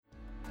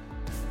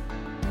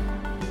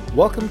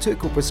Welcome to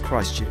Equippers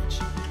Christchurch.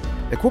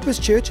 Equippers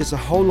Church is a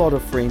whole lot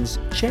of friends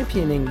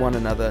championing one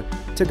another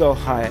to go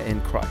higher in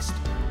Christ.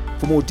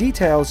 For more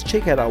details,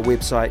 check out our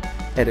website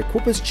at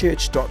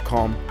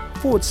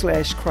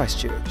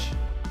equipperschurch.com/Christchurch.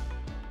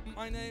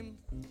 My name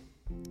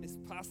is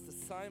Pastor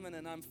Simon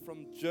and I'm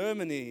from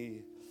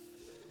Germany.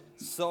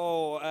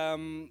 So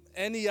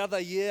any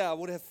other year I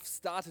would have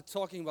started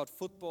talking about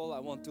football. I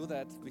won't do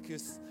that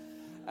because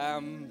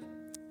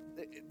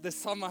the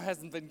summer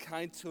hasn't been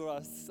kind to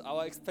us.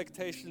 Our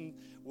expectation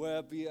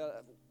were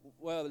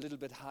a little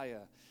bit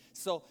higher.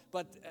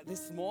 But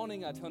this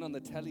morning I turned on the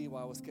telly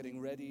while I was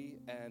getting ready,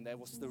 and there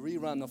was the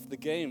rerun of the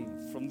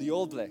game from the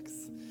All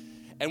Blacks.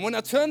 And when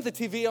I turned the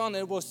TV on,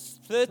 it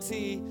was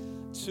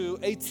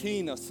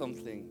 30-18 or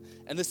something.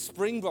 And the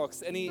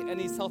Springboks,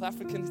 any South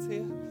Africans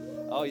here?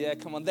 Oh yeah,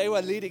 come on, they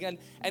were leading.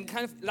 And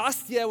kind of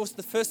last year was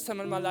the first time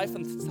in my life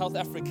in South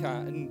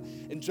Africa,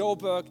 in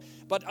Joburg.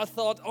 But I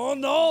thought, oh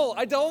no,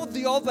 I don't want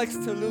the All Blacks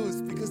to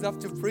lose because I have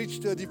to preach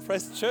to a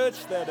depressed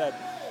church there then.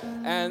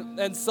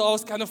 And so I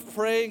was kind of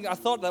praying. I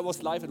thought that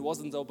was life, it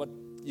wasn't though, but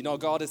you know,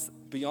 God is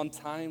beyond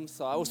time.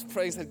 So I was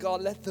praying, said,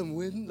 God, let them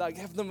win, like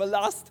have them a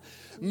last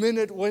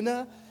minute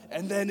winner.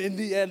 And then in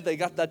the end, they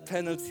got that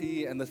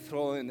penalty and the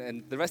throw-in,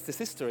 and the rest is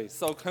history.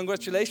 So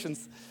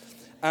congratulations.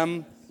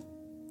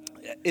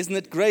 Isn't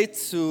it great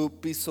to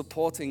be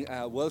supporting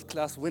a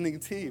world-class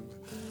winning team?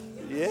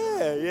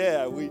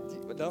 Yeah.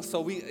 So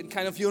we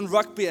kind of, you in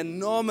rugby and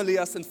normally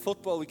us in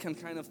football, we can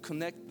kind of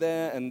connect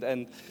there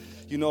and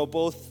you know,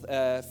 both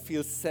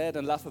feel sad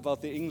and laugh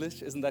about the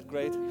English. Isn't that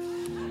great?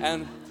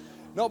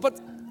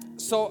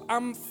 So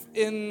I'm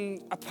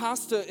a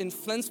pastor in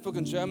Flensburg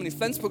in Germany.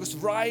 Flensburg is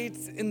right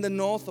in the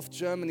north of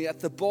Germany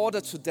at the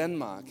border to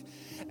Denmark.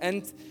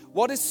 And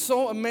what is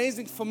so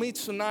amazing for me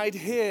tonight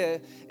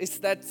here is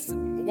that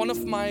one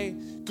of my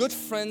good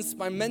friends,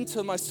 my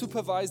mentor, my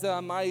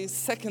supervisor, my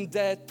second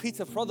dad,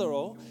 Peter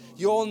Prothero,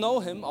 you all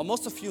know him, or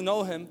most of you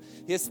know him.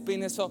 He has been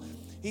here. So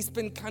he's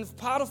been kind of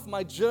part of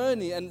my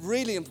journey, and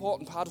really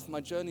important part of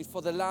my journey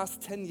for the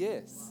last 10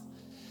 years.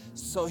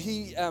 So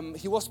he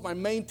was my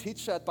main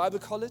teacher at Bible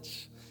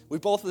college. We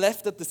both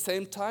left at the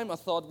same time. I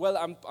thought, well,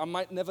 I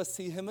might never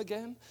see him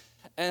again.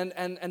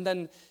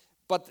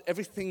 But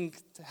everything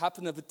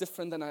happened a bit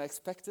different than I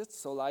expected.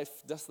 So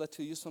life does that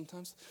to you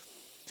sometimes.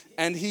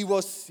 And he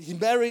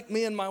married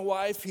me and my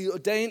wife. He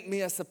ordained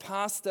me as a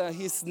pastor.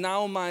 He's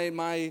now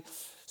my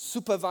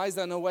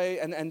supervisor in a way.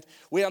 And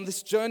we're on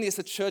this journey as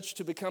a church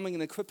to becoming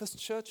an Equippers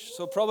church.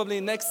 So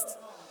probably next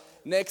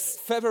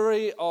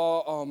February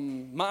or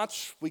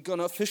March, we're going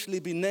to officially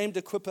be named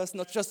Equippers,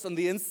 not just on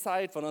the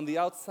inside, but on the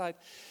outside.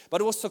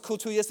 But it was so cool.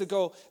 2 years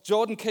ago,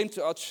 Jordan came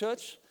to our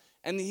church,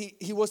 and he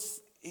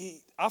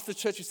after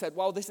church, he said,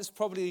 wow, this is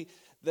probably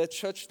the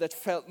church that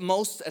felt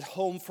most at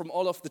home from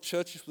all of the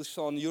churches we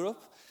saw in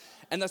Europe.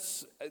 And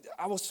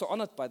I was so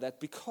honored by that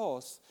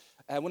because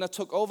when I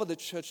took over the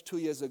church 2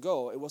 years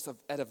ago, it was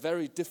at a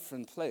very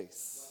different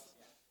place.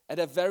 At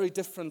a very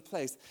different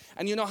place.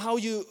 And you know how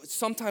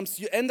sometimes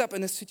you end up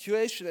in a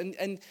situation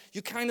and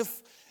you kind of,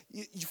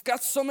 you've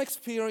got some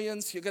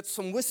experience, you get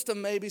some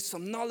wisdom maybe,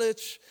 some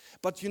knowledge,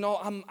 but you know,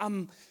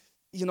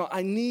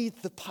 I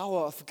need the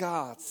power of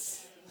God.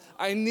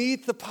 I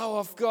need the power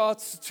of God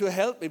to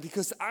help me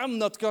because I'm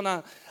not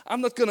gonna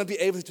be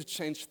able to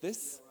change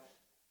this.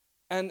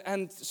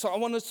 And so I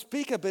want to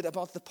speak a bit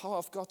about the power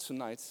of God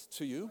tonight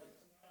to you.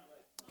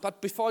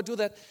 But before I do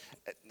that,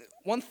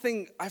 one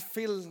thing I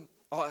feel,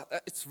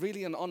 it's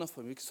really an honor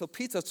for me. So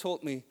Peter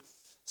told me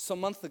some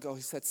month ago,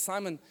 he said,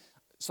 Simon,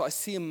 so I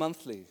see him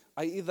monthly.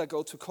 I either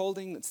go to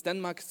Kolding, it's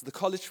Denmark, it's the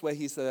college where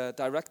he's a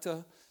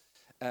director,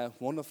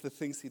 one of the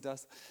things he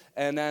does,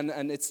 and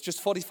it's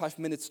just 45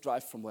 minutes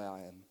drive from where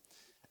I am.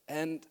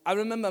 And I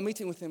remember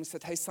meeting with him, he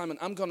said, hey Simon,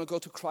 I'm going to go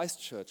to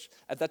Christchurch.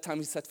 At that time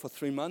he said for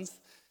 3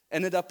 months,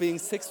 ended up being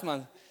 6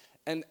 months.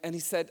 And he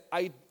said,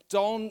 I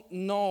don't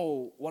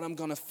know what I'm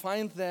going to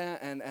find there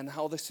and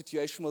how the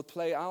situation will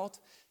play out.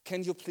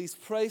 Can you please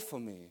pray for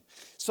me?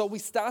 So we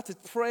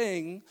started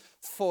praying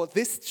for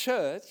this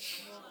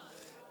church,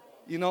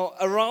 you know,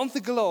 around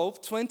the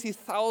globe,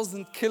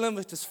 20,000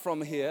 kilometers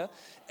from here,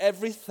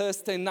 every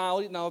Thursday now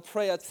in our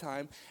prayer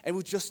time, and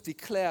we just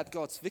declared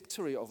God's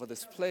victory over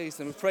this place,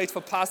 and we prayed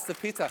for Pastor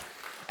Peter.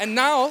 And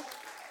now,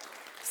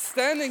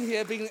 standing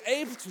here, being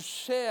able to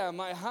share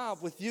my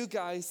heart with you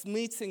guys,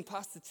 meeting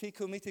Pastor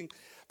Tico, meeting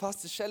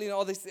Pastor Shelley and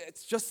all this,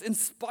 it's just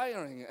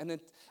inspiring, and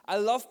I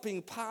love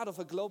being part of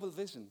a global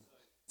vision.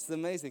 It's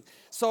amazing.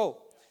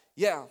 So,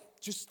 yeah,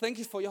 just thank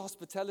you for your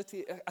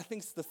hospitality. I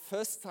think it's the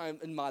first time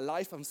in my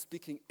life I'm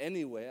speaking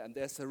anywhere, and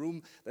there's a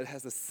room that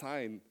has a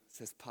sign that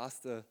says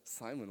Pastor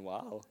Simon.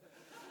 Wow.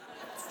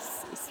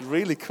 It's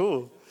really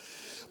cool.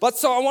 But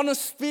so I want to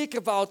speak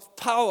about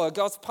power,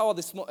 God's power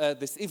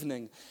this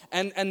evening.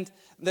 And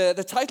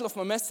the title of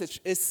my message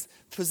is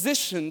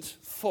Positioned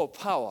for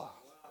Power.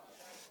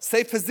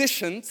 Say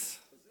positioned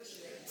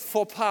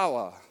for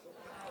power.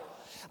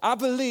 I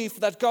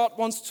believe that God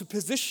wants to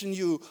position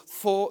you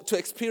to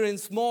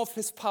experience more of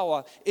His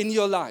power in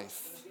your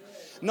life.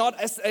 not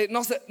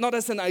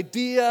as an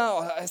idea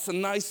or as a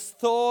nice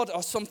thought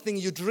or something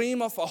you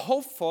dream of or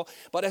hope for,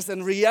 but as a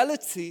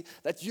reality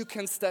that you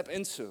can step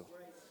into.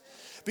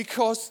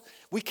 Because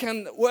we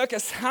can work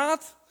as hard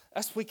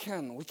as we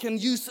can. We can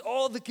use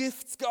all the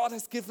gifts God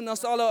has given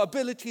us, all our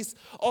abilities,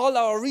 all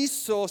our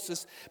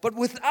resources. But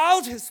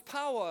without His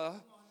power,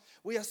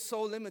 we are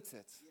so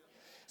limited.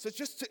 So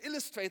just to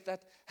illustrate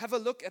that, have a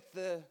look at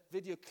the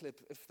video clip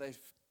if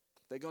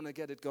they're going to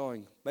get it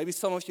going. Maybe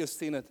some of you have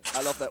seen it.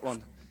 I love that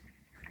one.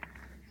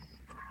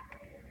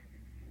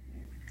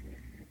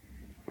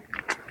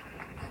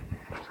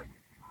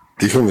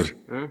 Tihomir,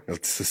 jel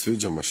ti se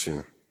sviđa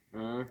mašina?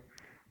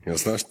 Jel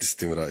znaš ti s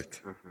tim raditi?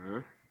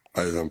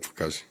 Ajde da mi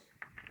pokaži.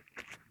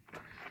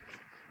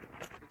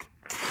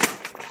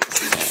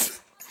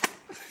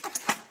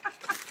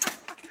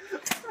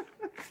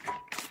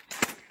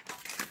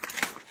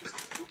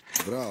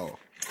 Bravo.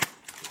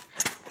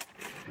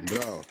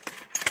 Bravo.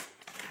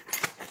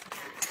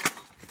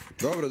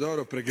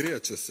 Dobro,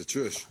 pregrijat će se,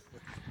 čuješ?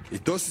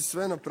 I to si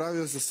sve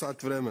napravio za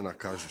sat vremena,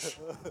 kažeš.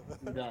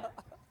 Da.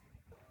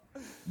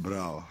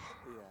 Bravo.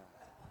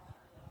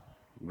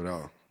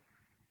 Bravo.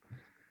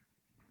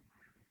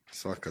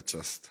 Svaka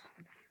čast.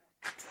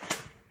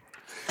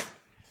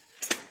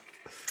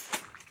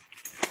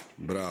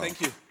 Bravo.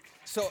 Thank you.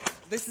 So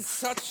this is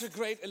such a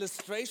great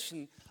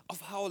illustration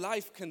of how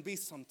life can be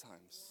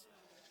sometimes.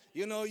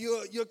 You know,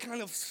 you're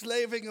kind of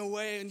slaving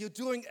away and you're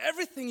doing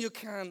everything you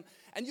can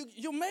and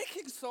you're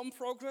making some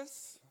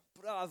progress.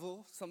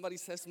 Bravo. Somebody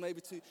says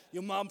maybe to you.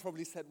 Your mom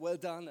probably said, well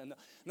done. And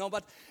no,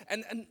 but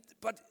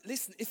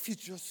listen, if you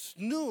just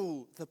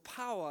knew the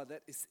power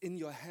that is in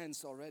your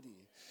hands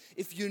already,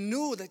 if you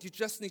knew that you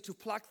just need to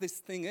plug this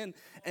thing in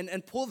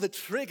and pull the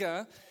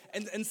trigger,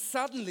 and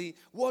suddenly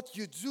what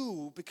you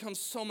do becomes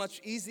so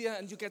much easier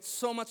and you get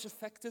so much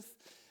effective,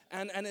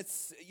 and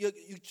it's you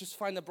just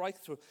find a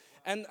breakthrough.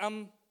 And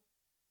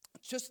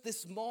just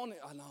this morning,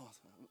 I know.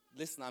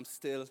 Listen, I'm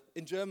still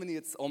in Germany.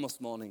 It's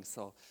almost morning,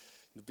 so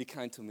be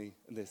kind to me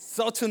in this.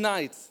 So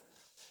tonight,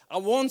 I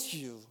want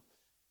you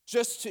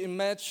just to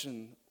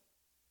imagine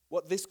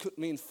what this could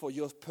mean for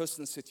your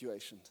personal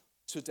situation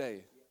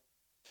today.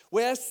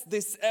 Where's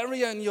this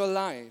area in your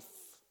life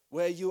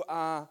where you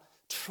are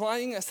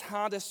trying as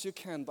hard as you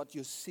can, but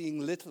you're seeing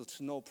little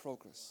to no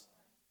progress?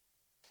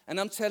 And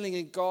I'm telling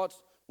you, God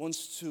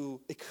wants to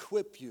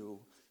equip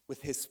you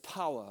with His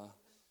power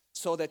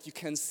so that you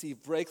can see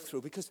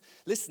breakthrough. Because,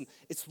 listen,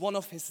 it's one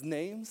of His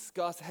names.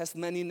 God has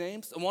many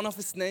names. And one of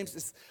His names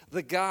is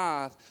the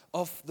God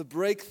of the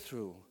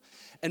breakthrough.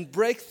 And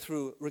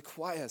breakthrough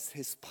requires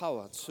His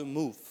power to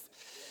move.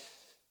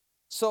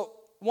 So,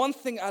 one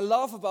thing I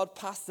love about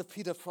Pastor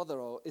Peter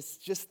Prothero is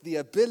just the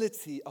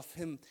ability of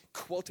him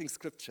quoting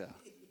scripture.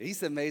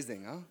 He's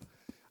amazing, huh?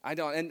 I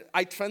know, and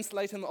I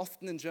translate him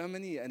often in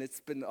Germany, and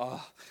it's been,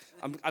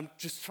 I'm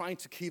just trying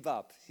to keep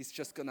up. He's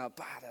just gonna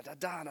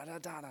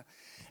ba-da-da-da-da-da-da.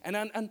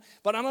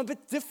 But I'm a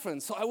bit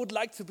different, so I would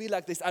like to be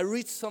like this. I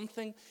read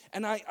something,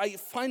 and I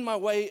find my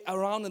way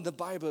around in the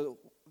Bible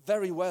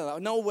very well. I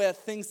know where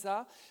things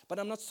are, but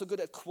I'm not so good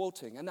at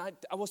quoting. And I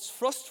was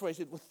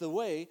frustrated with the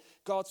way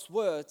God's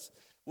word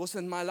was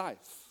in my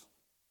life.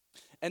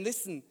 And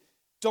listen,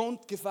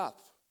 don't give up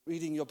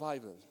reading your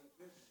Bible.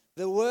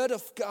 The Word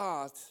of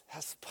God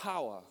has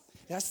power.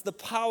 It has the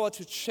power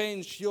to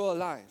change your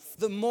life.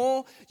 The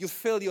more you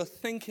fill your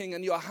thinking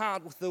and your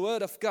heart with the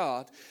Word of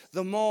God,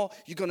 the more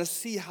you're going to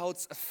see how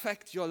it's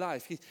affect your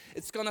life.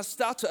 It's going to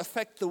start to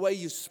affect the way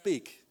you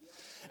speak.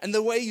 And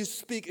the way you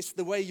speak is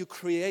the way you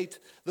create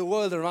the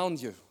world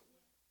around you.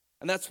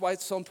 And that's why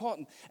it's so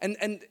important.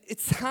 And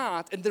it's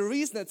hard. And the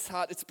reason it's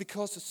hard, it's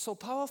because it's so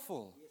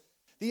powerful.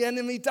 The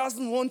enemy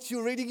doesn't want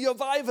you reading your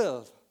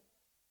Bible.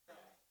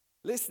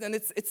 Listen, and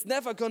it's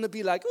never going to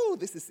be like, oh,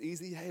 this is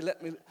easy. Hey,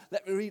 let me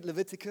read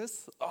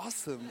Leviticus.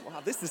 Awesome.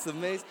 Wow, this is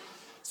amazing.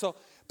 So,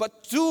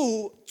 but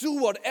do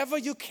whatever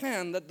you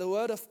can that the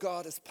Word of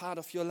God is part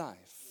of your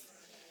life.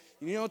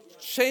 You know,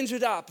 change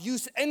it up.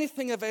 Use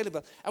anything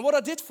available. And what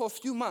I did for a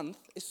few months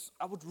is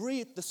I would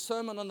read the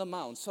Sermon on the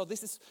Mount. So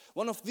this is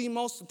one of the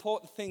most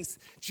important things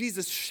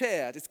Jesus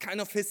shared. It's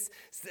kind of His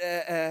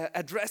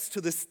address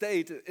to the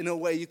state, in a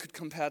way you could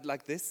compare it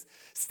like this.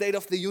 State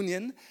of the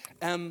Union.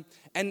 And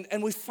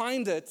we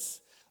find it,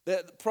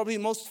 the probably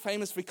most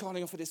famous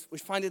recording of it is, we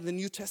find it in the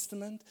New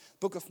Testament,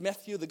 book of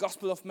Matthew, the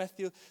Gospel of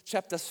Matthew,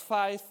 chapters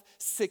 5,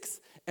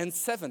 6, and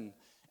 7.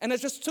 And I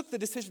just took the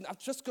decision, I'm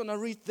just going to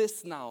read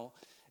this now,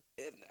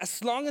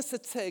 as long as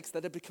it takes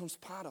that it becomes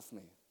part of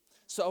me.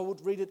 So I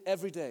would read it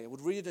every day. I would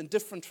read it in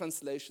different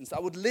translations. I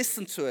would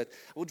listen to it.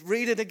 I would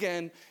read it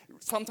again,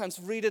 sometimes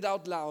read it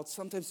out loud,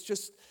 sometimes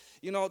just,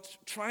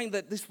 trying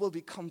that this will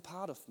become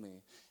part of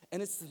me.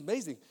 And it's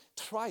amazing.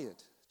 Try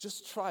it.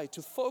 Just try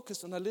to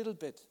focus on a little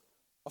bit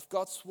of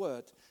God's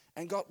word,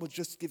 and God will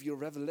just give you a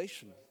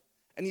revelation.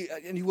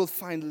 And you will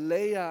find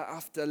layer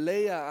after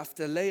layer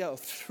after layer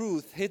of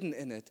truth hidden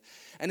in it.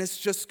 And it's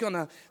just going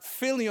to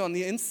fill you on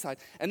the inside.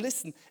 And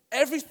listen,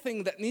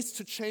 everything that needs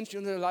to change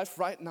in your life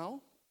right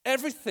now,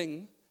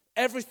 everything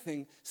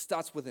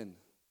starts within.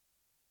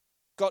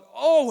 God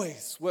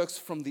always works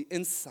from the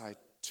inside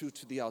to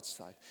the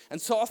outside. And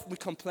so often we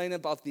complain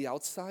about the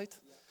outside.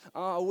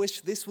 Oh, I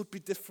wish this would be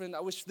different.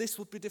 I wish this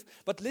would be different.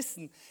 But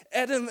listen,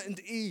 Adam and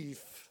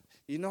Eve,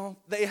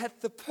 they had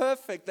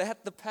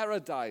the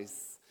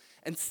paradise.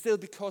 And still,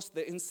 because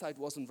their inside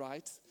wasn't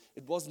right,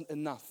 it wasn't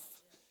enough.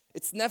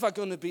 It's never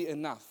going to be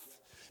enough.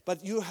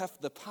 But you have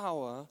the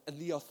power and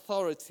the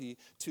authority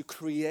to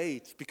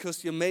create,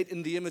 because you're made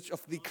in the image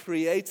of the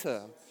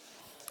Creator.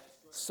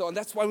 So, and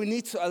that's why we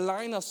need to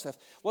align ourselves.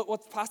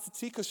 What Pastor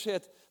Tico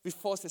shared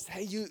before says,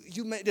 hey,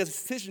 you made a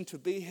decision to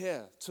be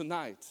here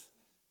tonight.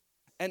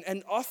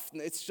 And often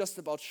it's just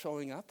about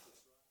showing up.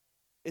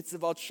 It's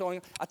about showing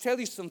up. I'll tell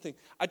you something.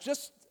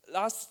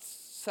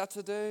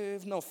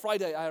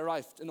 Friday, I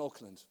arrived in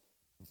Auckland.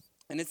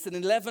 And it's an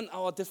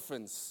 11-hour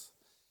difference.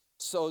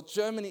 So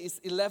Germany is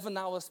 11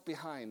 hours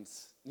behind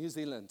New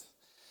Zealand.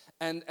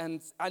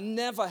 And I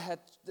never had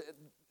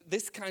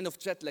this kind of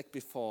jet lag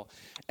before.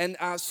 And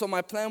so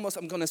my plan was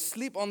I'm going to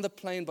sleep on the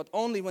plane, but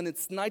only when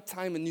it's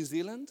nighttime in New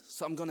Zealand.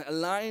 So I'm going to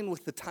align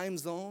with the time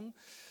zone.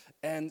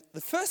 And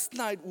the first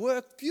night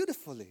worked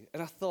beautifully.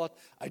 And I thought,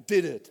 I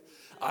did it.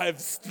 I'm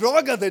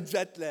stronger than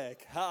jet lag.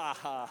 Ha,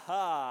 ha,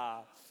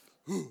 ha.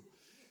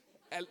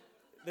 And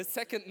the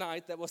second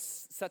night, that was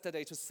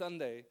Saturday to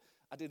Sunday,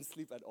 I didn't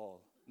sleep at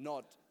all.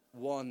 Not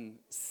 1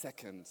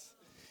 second.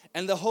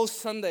 And the whole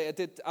Sunday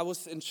I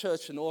was in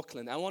church in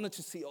Auckland. I wanted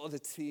to see all the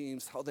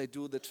teams, how they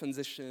do the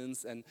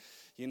transitions. And,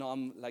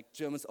 I'm like,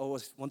 Germans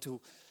always want to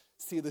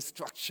see the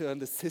structure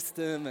and the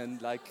system and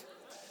like,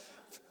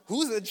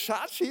 who's in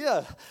charge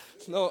here?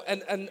 No,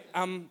 and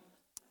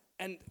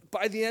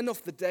by the end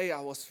of the day,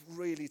 I was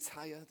really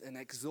tired and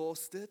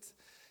exhausted.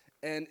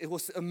 And it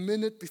was a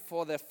minute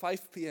before their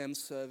 5 p.m.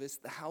 service.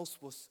 The house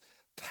was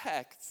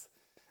packed.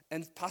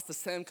 And Pastor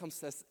Sam comes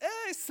and says,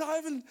 hey,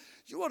 Simon,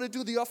 you want to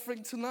do the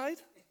offering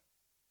tonight?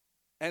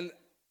 And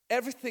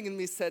everything in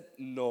me said,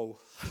 no.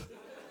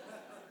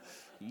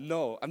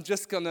 No, I'm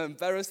just going to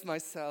embarrass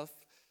myself.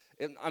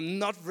 I'm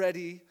not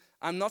ready.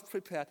 I'm not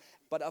prepared.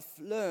 But I've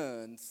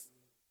learned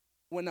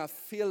when I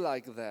feel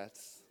like that,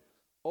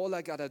 all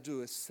I got to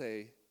do is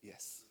say,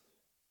 yes.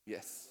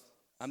 Yes.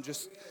 I'm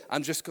just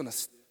going to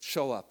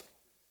show up.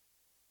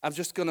 I'm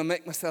just going to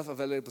make myself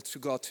available to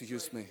God to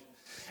use me.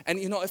 And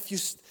if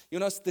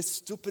it's this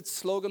stupid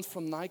slogan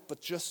from Nike,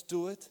 but just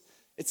do it.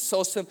 It's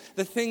so simple.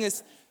 The thing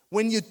is,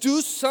 when you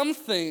do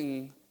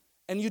something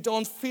and you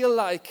don't feel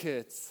like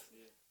it,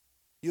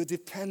 you're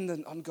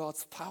dependent on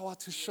God's power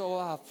to show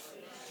up.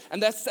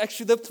 And that's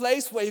actually the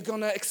place where you're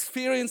going to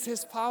experience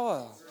His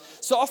power.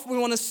 So often we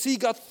want to see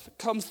God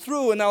come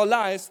through in our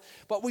lives,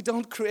 but we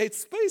don't create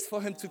space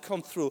for Him to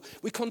come through.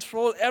 We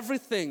control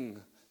everything.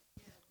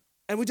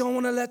 And we don't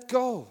want to let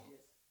go.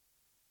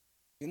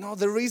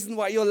 The reason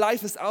why your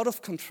life is out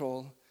of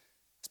control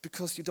is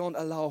because you don't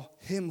allow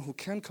Him who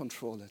can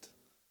control it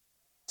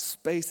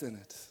space in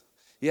it.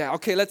 Yeah,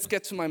 okay, let's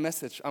get to my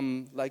message.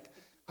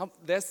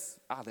 There's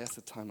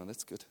a timer,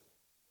 that's good.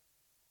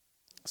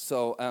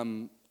 So,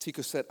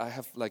 Tico said I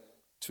have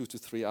 2 to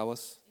 3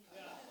 hours.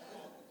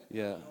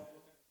 Yeah,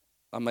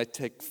 I might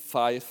take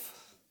 5.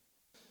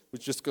 We're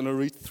just going to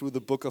read through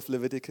the book of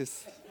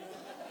Leviticus.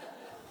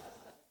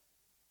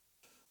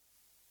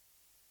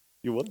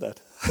 You want that?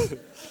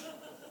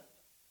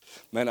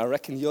 Man, I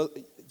reckon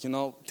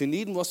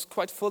Dunedin was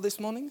quite full this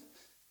morning,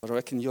 but I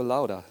reckon you're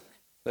louder.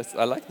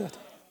 I like that.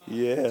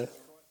 Yeah.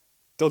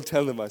 Don't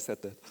tell them I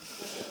said that.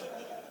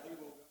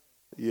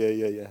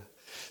 Yeah.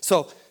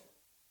 So,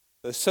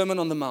 the Sermon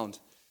on the Mount.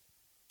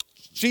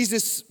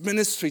 Jesus'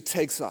 ministry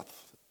takes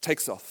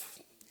off.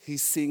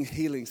 He's seeing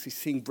healings, he's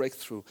seeing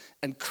breakthrough,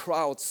 and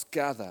crowds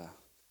gather.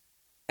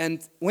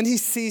 And when he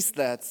sees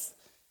that,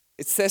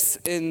 it says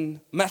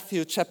in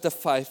Matthew chapter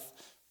 5,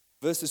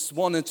 verses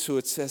 1 and 2,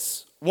 it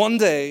says, one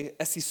day,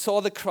 as he saw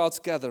the crowds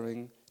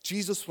gathering,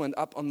 Jesus went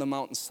up on the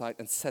mountainside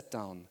and sat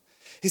down.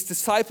 His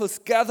disciples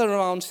gathered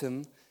around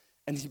him,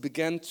 and he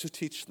began to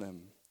teach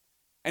them.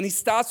 And he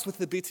starts with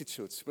the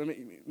Beatitudes.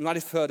 You might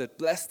have heard it.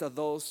 Blessed are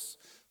those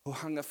who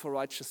hunger for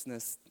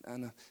righteousness,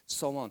 and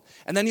so on.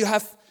 And then you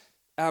have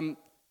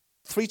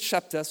 3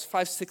 chapters,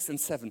 5, 6, and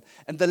 7.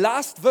 And the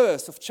last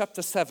verse of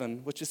chapter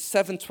 7, which is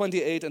 7,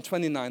 28 and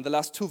 29, the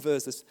last 2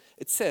 verses,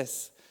 it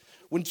says,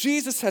 when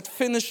Jesus had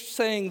finished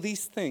saying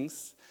these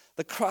things,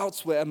 the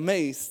crowds were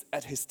amazed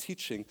at his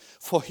teaching,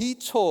 for he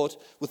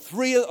taught with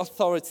real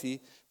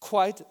authority,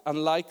 quite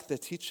unlike their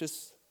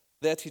teachers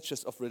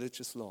of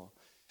religious law.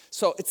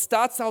 So it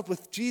starts out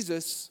with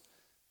Jesus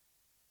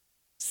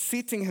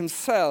seating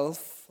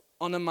himself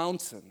on a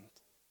mountain.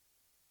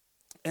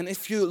 And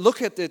if you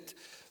look at it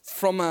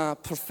from a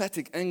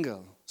prophetic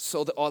angle,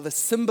 or the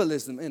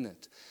symbolism in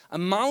it, a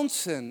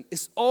mountain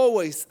is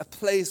always a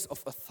place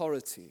of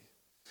authority.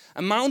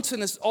 A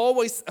mountain is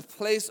always a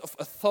place of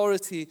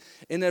authority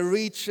in a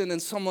region, in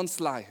someone's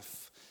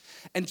life.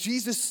 And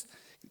Jesus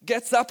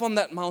gets up on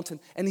that mountain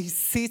and he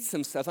seats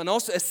himself. And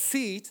also a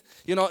seat,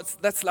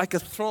 that's like a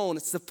throne.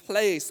 It's the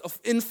place of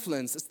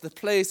influence. It's the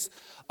place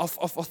of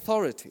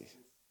authority.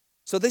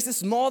 So this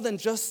is more than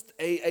just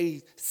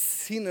a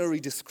scenery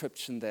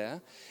description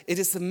there. It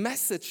is a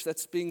message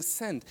that's being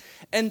sent.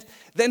 And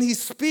then he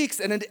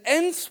speaks, and it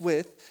ends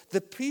with,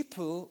 the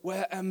people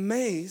were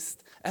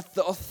amazed at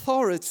the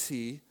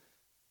authority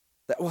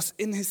that was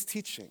in his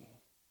teaching.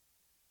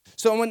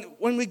 So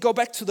when we go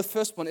back to the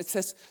first one, it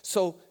says,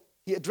 so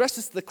he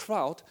addresses the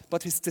crowd,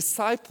 but his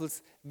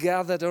disciples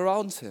gathered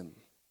around him.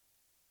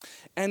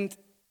 And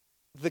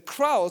the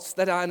crowds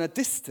that are in a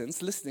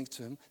distance listening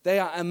to him, they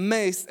are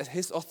amazed at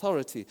his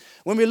authority.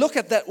 When we look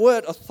at that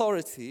word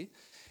authority,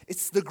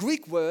 it's the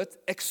Greek word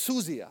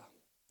exousia.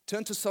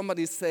 Turn to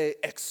somebody and say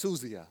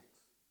exousia.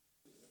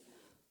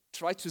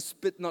 Try to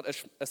spit not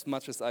as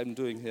much as I'm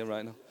doing here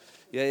right now.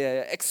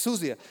 Yeah,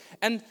 exousia.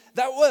 And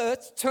that word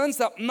turns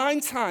up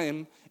 9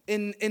 times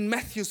in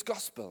Matthew's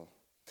gospel.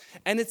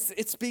 And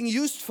it's being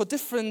used for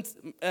different,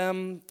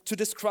 to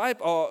describe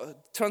or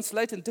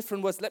translate in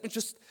different words. Let me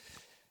just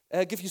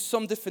give you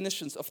some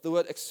definitions of the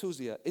word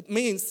exousia. It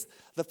means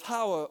the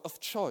power of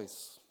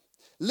choice,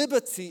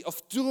 liberty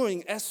of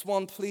doing as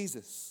one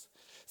pleases,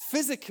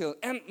 physical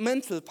and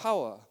mental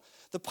power,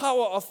 the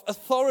power of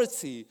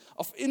authority,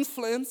 of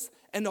influence,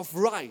 and of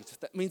right.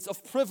 That means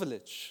of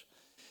privilege.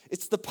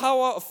 It's the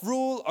power of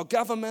rule or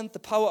government, the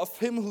power of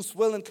him whose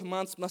will and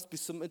commands must be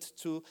submitted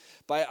to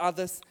by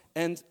others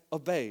and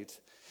obeyed.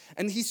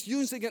 And he's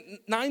using it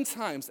 9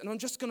 times. And I'm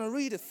just going to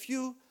read a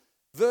few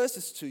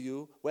verses to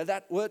you where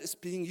that word is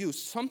being used,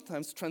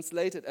 sometimes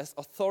translated as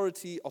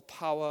authority or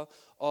power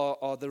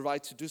or the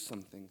right to do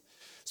something.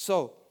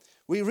 So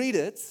we read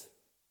it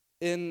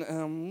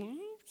in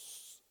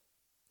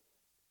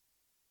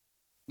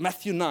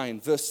Matthew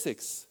 9, verse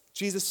 6.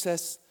 Jesus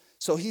says,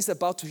 so he's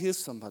about to heal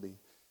somebody.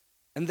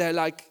 And they're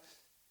like,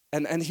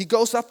 and he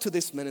goes up to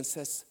this man and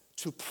says,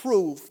 to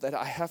prove that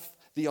I have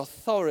the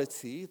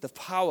authority, the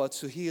power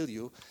to heal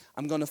you,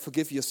 I'm going to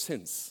forgive your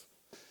sins.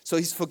 So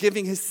he's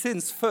forgiving his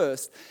sins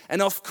first.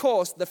 And of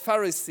course, the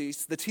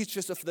Pharisees, the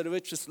teachers of the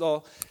religious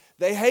law,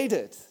 they hate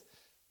it.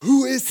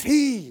 Who is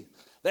he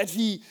that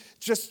he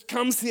just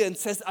comes here and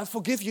says, I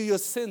forgive you your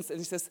sins? And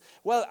he says,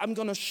 well, I'm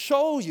going to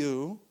show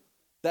you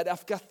that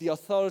I've got the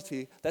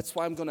authority. That's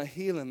why I'm going to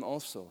heal him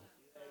also.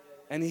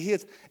 And he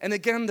heals. And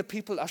again, the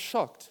people are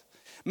shocked.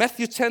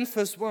 Matthew 10,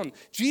 verse 1.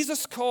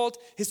 Jesus called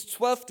his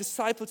 12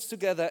 disciples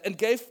together and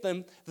gave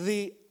them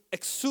the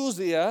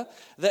exousia,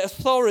 the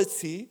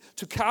authority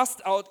to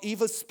cast out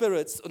evil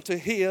spirits and to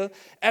heal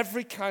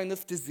every kind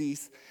of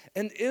disease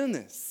and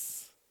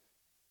illness.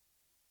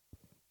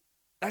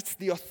 That's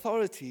the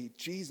authority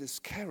Jesus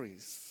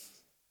carries.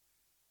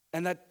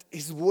 And that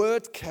his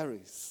word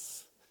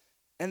carries.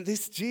 And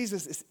this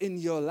Jesus is in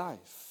your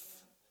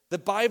life. The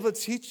Bible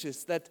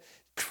teaches that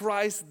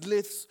Christ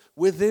lives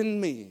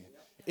within me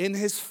in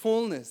his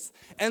fullness.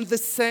 And the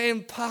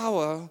same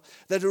power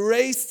that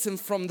raised him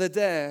from the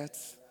dead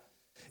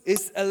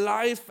is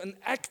alive and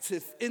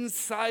active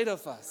inside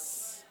of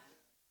us.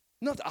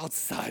 Not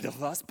outside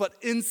of us, but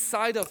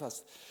inside of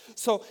us.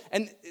 So,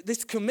 and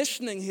this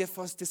commissioning here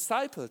for his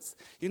disciples,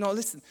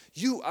 listen,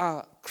 you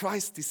are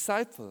Christ's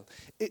disciple.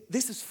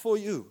 This is for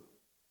you.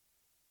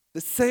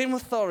 The same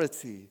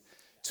authority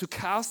to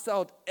cast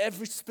out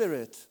every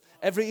spirit,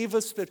 every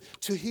evil spirit,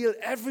 to heal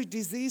every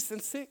disease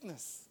and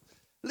sickness.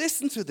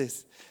 Listen to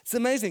this. It's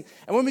amazing.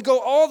 And when we go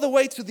all the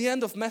way to the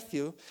end of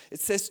Matthew, it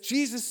says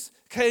Jesus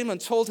came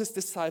and told his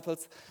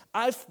disciples,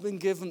 I've been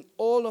given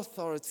all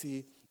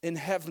authority in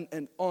heaven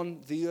and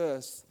on the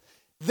earth.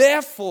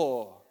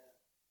 Therefore,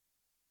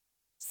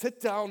 sit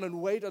down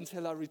and wait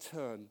until I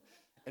return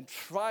and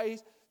try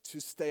to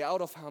stay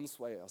out of harm's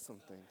way or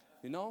something.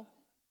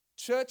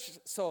 Church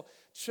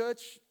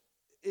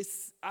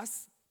is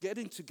us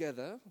getting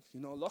together,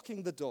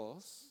 locking the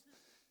doors,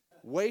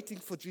 waiting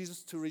for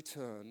Jesus to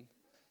return,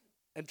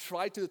 and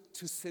try to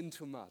sin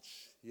too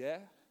much. Yeah?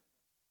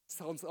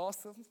 Sounds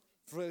awesome?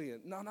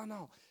 Brilliant.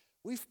 No.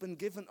 We've been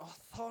given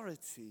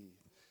authority.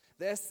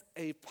 There's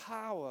a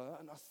power,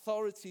 an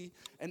authority,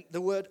 and the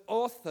word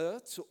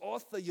author, to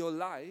author your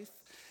life,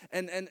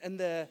 and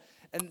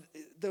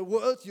the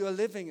world you're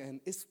living in,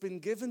 it's been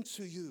given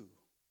to you.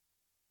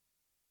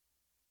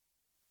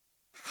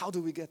 How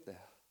do we get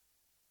there?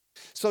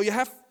 So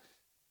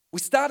we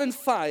start in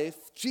 5.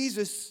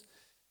 Jesus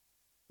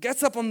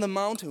gets up on the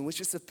mountain,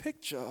 which is a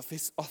picture of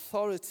his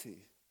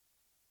authority.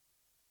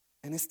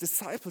 And his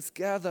disciples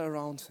gather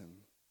around him.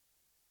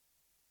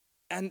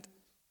 And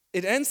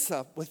it ends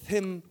up with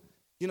him,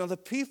 the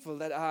people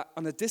that are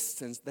on a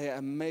distance, they are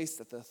amazed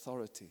at the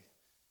authority.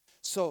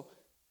 So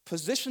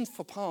position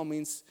for power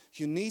means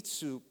you need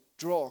to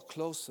draw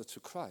closer to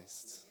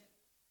Christ.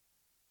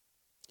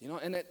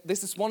 And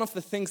this is one of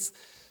the things.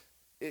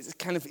 It's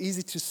kind of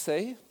easy to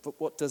say, but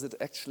what does it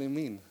actually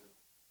mean?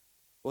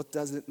 What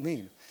does it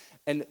mean?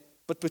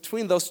 But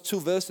between those 2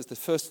 verses, the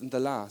first and the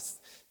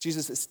last,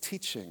 Jesus is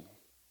teaching.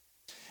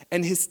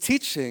 And his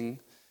teaching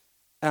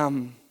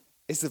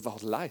is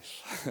about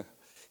life.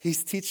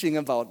 He's teaching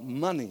about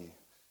money,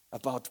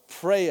 about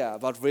prayer,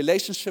 about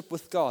relationship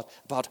with God,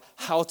 about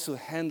how to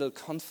handle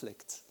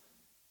conflict,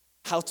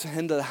 how to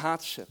handle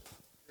hardship,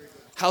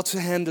 how to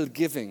handle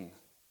giving.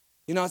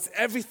 You know, it's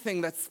everything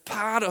that's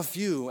part of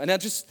you. And I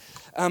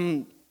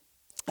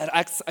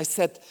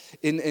said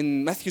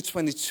in Matthew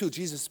 22,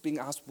 Jesus being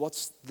asked,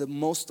 what's the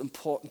most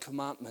important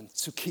commandment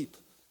to keep?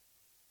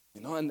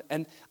 You know,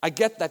 and I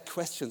get that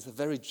question. It's a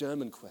very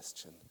German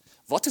question.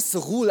 What is the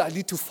rule I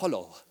need to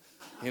follow?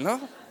 You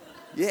know?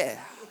 Yeah.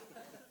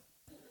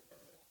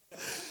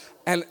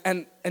 And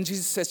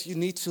Jesus says you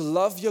need to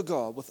love your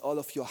God with all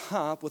of your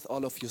heart, with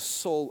all of your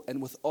soul,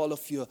 and with all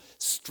of your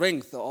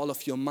strength, or all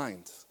of your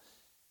mind.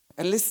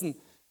 And listen,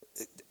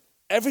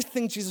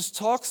 everything Jesus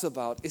talks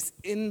about is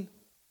in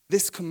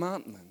this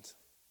commandment.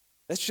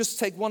 Let's just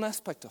take one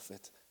aspect of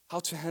it, how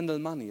to handle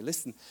money.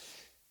 Listen,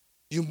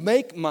 you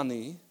make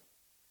money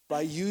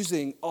by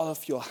using all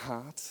of your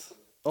heart,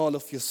 all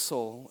of your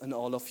soul, and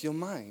all of your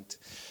mind.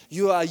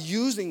 You are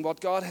using what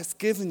God has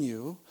given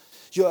you,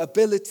 your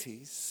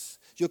abilities,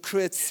 your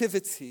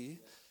creativity,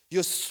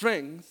 your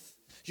strength,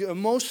 your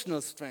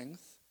emotional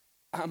strength,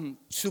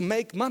 to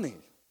make money.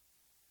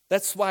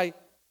 That's why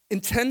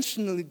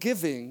intentionally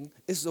giving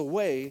is a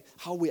way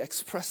how we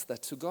express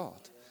that to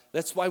God.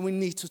 That's why we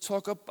need to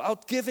talk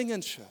about giving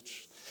in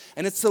church.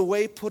 And it's a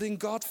way putting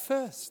God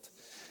first.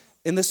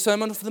 In the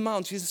Sermon on the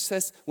Mount, Jesus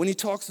says, when he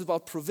talks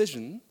about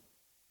provision,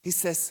 he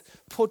says,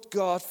 put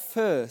God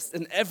first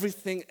and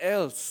everything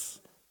else.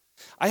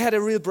 I had a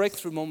real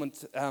breakthrough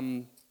moment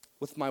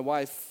with my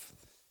wife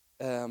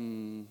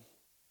some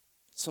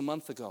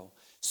month ago.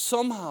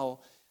 Somehow,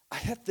 I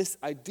had this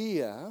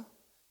idea.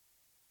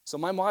 So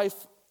my wife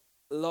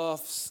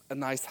loves a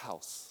nice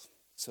house.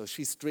 So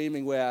she's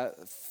dreaming where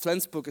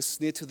Flensburg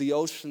is near to the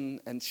ocean,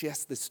 and she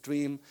has this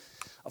dream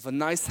of a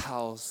nice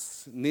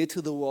house near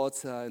to the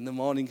water. In the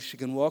morning she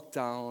can walk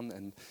down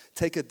and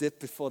take a dip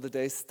before the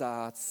day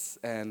starts,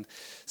 and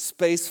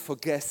space for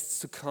guests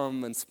to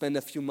come and spend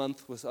a few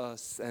months with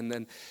us. And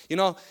then, you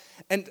know,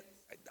 and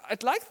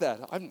I'd like that.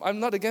 I'm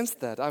not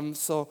against that.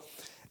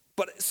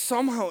 But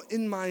somehow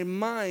in my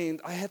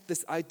mind I had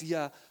this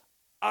idea,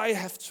 I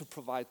have to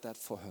provide that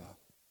for her.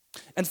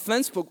 And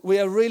Flensburg, we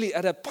are really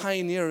in a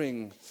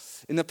pioneering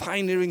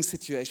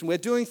situation. We're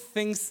doing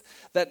things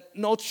that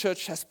no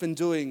church has been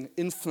doing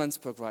in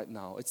Flensburg right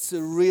now. It's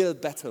a real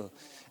battle.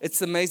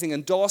 It's amazing,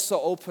 and doors are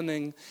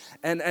opening,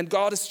 and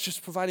God is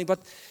just providing. But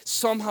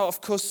somehow,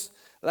 of course,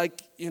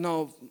 like, you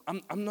know,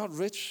 I'm not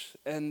rich,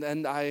 and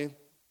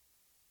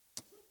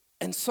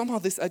somehow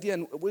this idea.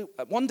 And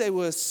one day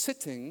we were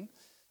sitting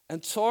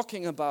and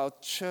talking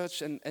about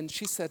church, and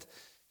she said,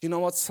 "You know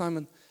what,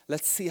 Simon?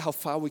 Let's see how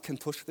far we can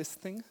push this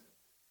thing.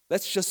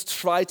 Let's just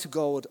try to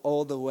go it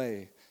all the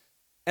way."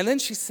 And then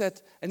she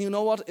said, "And you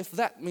know what? If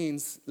that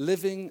means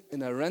living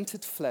in a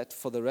rented flat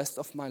for the rest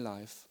of my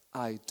life,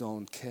 I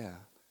don't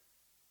care."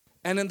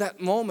 And in that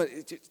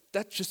moment,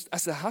 that just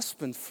as a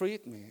husband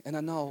freed me. And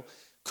I know,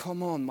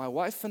 come on, my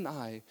wife and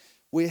I,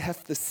 we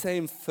have the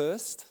same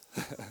first.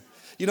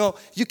 You know,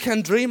 you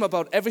can dream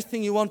about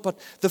everything you want, but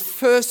the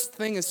first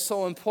thing is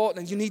so important,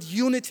 and you need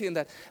unity in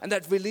that. And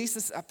that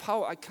releases a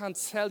power. I can't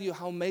tell you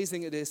how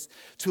amazing it is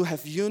to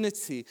have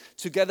unity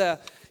together,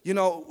 you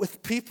know,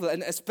 with people,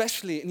 and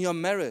especially in your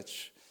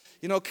marriage.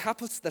 You know,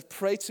 couples that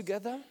pray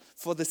together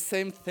for the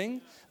same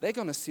thing, they're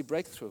going to see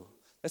breakthrough.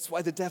 That's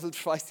why the devil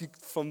tries you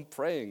from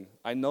praying.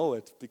 I know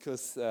it,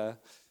 because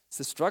it's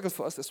a struggle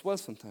for us as well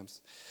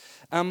sometimes.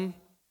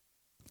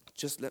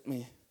 Just let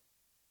me...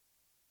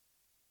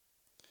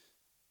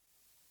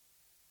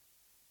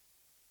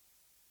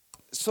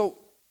 So,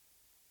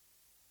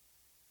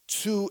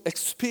 to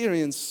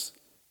experience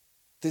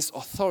this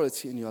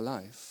authority in your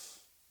life,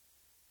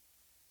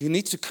 you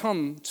need to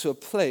come to a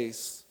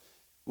place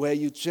where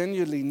you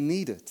genuinely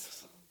need it.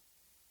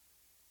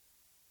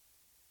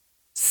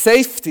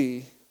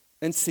 Safety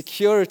and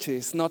security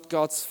is not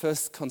God's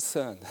first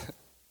concern.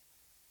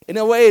 In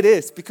a way it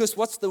is, because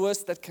what's the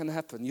worst that can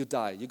happen? You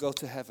die, you go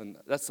to heaven.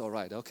 That's all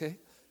right, okay?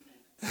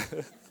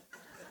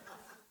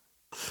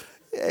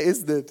 Yeah,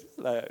 isn't it?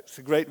 It's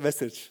a great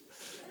message.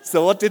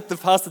 So what did the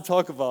pastor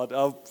talk about?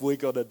 Oh, we're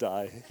going to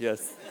die.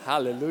 Yes.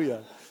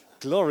 Hallelujah.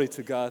 Glory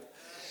to God.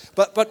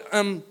 But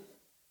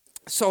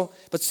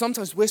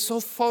sometimes we're so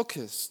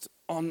focused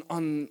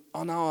on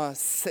our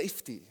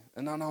safety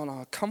and on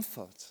our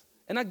comfort.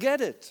 And I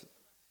get it.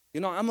 You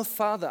know, I'm a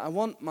father.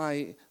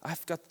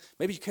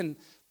 Maybe you can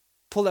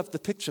pull up the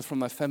picture from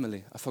my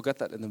family. I forgot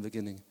that in the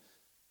beginning.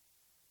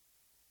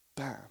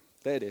 Bam.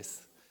 There it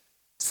is.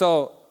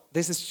 So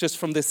this is just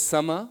from this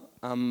summer.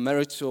 I'm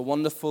married to a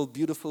wonderful,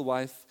 beautiful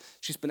wife.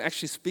 She's been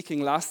actually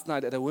speaking last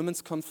night at a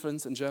women's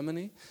conference in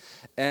Germany.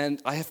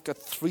 And I have got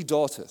 3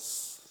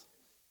 daughters.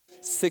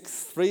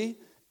 6, 3,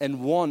 and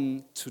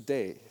 1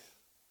 today.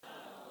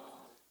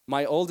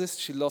 My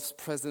oldest, she loves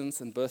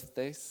presents and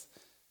birthdays.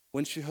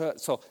 When she heard,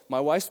 so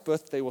my wife's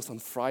birthday was on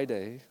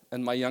Friday,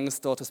 and my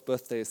youngest daughter's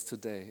birthday is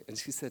today. And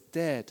she said,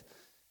 "Dad,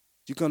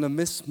 you're going to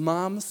miss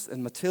Mom's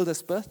and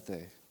Matilda's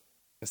birthday?"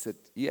 I said,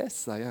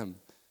 "Yes, I am."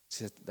 She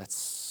said, "That's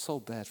so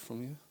bad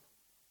from you.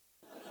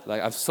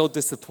 Like, I'm so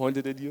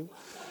disappointed in you."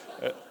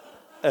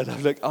 And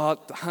I'm like, "Oh,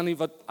 honey,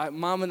 but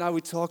Mom and I,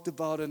 we talked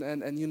about it,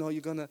 and you know,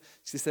 you're gonna..."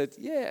 She said,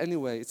 "Yeah,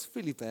 anyway, it's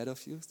really bad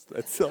of you."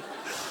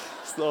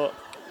 So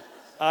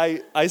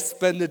I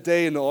spend a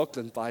day in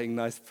Auckland buying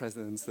nice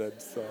presents, and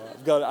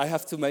so I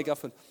have to make up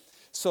for.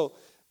 So,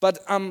 but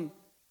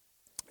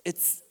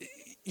it's,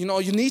 you know,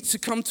 you need to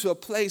come to a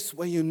place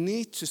where you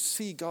need to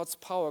see God's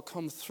power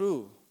come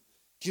through.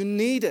 You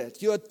need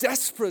it. You are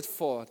desperate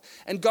for it.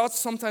 And God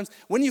sometimes,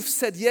 when you've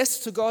said yes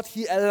to God,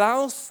 He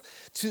allows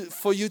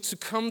for you to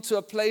come to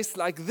a place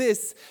like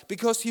this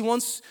because He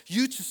wants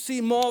you to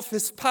see more of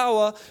His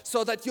power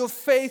so that your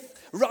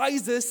faith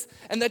rises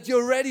and that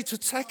you're ready to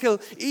tackle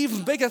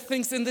even bigger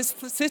things in this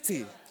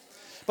city.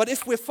 But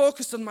if we're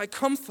focused on my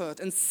comfort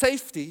and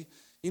safety,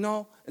 you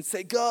know, and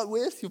say, God,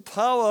 where's your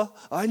power?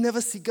 I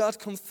never see God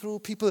come through.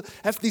 People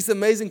have these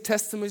amazing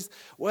testimonies.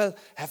 Well,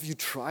 have you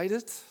tried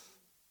it?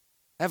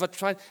 Ever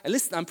tried? And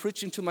listen, I'm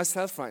preaching to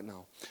myself right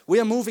now. We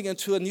are moving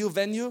into a new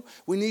venue.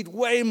 We need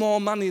way more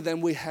money than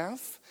we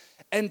have.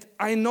 And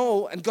I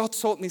know, and God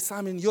told me,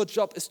 Simon, your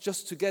job is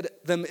just to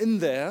get them in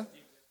there.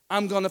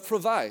 I'm going to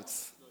provide.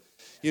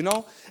 You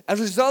know, a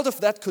result of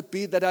that could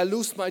be that I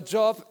lose my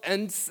job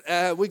and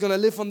we're going to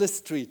live on the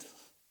street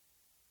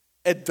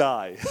and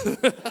die.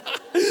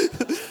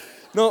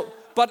 No,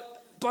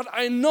 but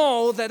I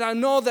know that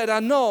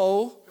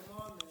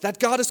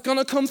God is going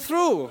to come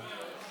through.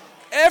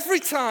 Every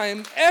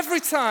time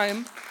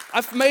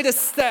I've made a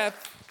step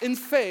in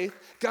faith,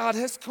 God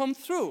has come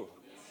through.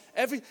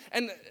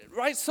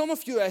 Some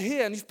of you are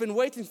here and you've been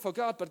waiting for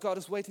God, but God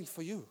is waiting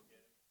for you.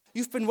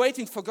 You've been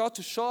waiting for God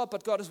to show up,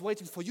 but God is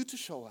waiting for you to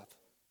show up.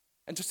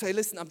 And to say,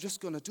 listen, I'm just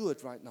going to do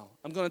it right now.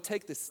 I'm going to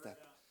take this step.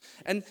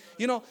 And,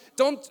 you know,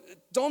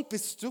 don't be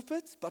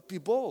stupid, but be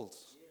bold.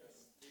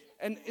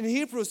 And in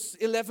Hebrews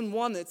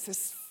 11:1, it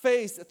says,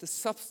 faith at the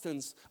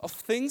substance of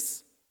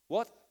things,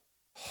 what?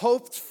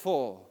 Hoped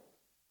for.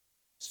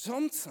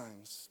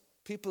 Sometimes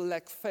people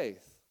lack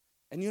faith.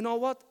 And you know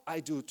what?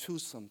 I do too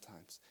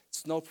sometimes.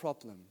 It's no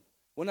problem.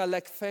 When I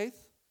lack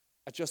faith,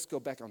 I just go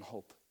back on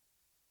hope.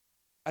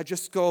 I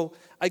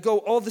go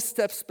all the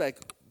steps back.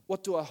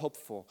 What do I hope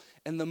for?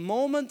 And the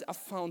moment I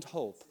found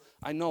hope,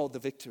 I know the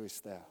victory is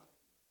there.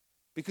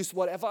 Because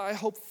whatever I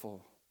hope for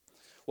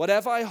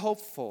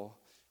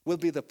will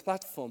be the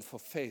platform for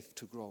faith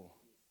to grow.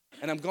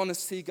 And I'm going to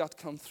see God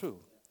come through.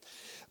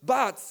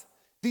 But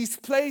these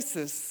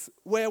places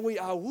where we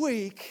are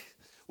weak,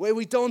 where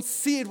we don't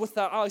see it with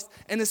our eyes,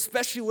 and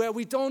especially where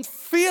we don't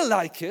feel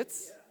like it,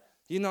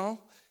 you know,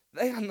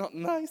 they are not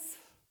nice.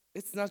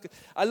 It's not good.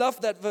 I love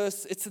that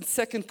verse. It's in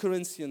 2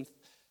 Corinthians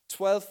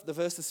 12, the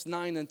verses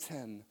 9 and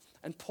 10.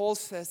 And Paul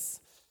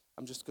says,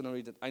 I'm just going to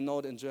read it. I know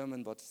it in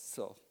German, but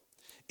so.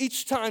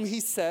 Each time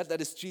he said,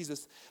 that is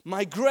Jesus,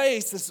 my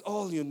grace is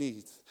all you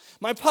need.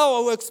 My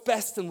power works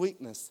best in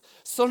weakness.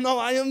 So now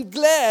I am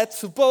glad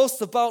to boast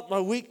about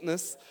my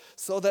weakness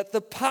so that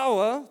the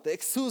power, the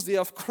exousia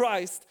of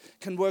Christ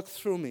can work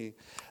through me.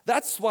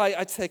 That's why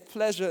I take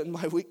pleasure in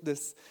my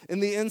weakness,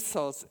 in the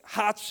insults,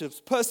 hardships,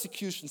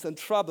 persecutions, and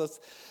troubles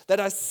that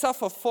I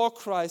suffer for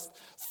Christ.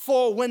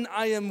 For when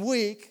I am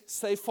weak,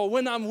 say, for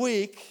when I'm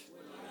weak,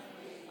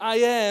 I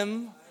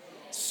am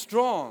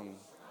strong.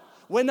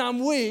 When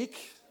I'm weak,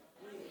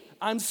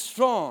 I'm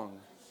strong.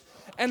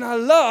 And I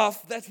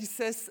love that he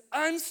says,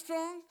 I'm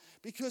strong,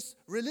 because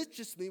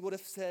religious me would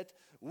have said,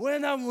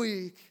 when I'm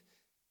weak,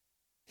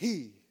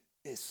 he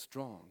is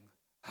strong.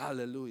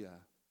 Hallelujah.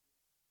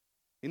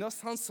 You know,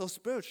 sounds so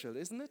spiritual,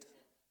 isn't it?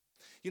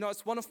 You know,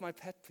 it's one of my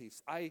pet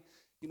peeves.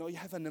 You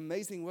have an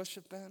amazing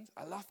worship band.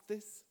 I love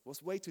this. It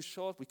was way too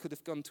short. We could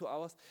have gone 2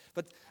 hours.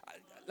 But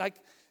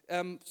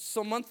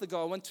some month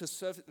ago, I went to a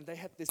service and they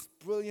had this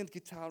brilliant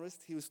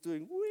guitarist. He was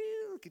doing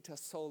real guitar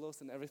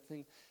solos and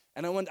everything.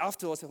 And I went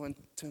afterwards, I went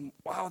to him,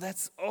 wow,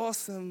 that's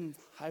awesome.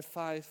 High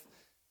five.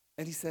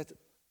 And he said,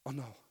 oh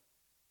no,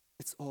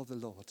 it's all the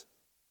Lord.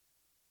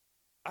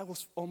 I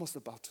was almost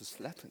about to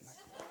slap him.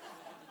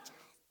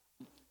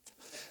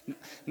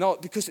 No,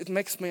 because it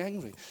makes me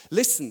angry.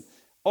 Listen,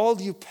 all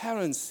you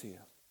parents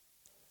here,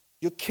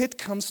 your kid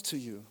comes to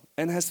you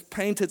and has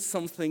painted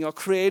something or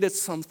created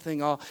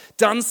something or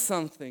done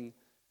something,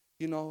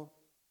 you know,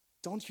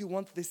 don't you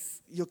want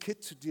your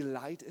kid to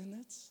delight in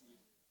it?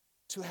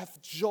 To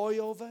have joy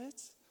over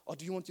it? Or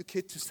do you want your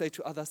kid to say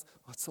to others,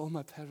 oh, it's all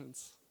my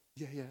parents.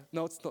 Yeah.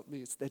 No, it's not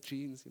me, it's their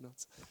genes,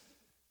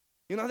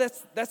 You know,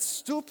 that's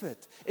stupid.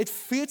 It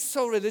feels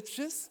so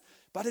religious,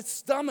 but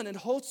it's dumb and it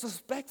holds us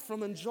back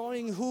from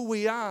enjoying who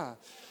we are.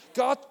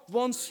 God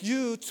wants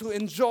you to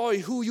enjoy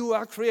who you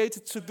are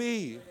created to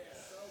be.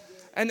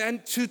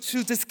 And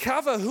to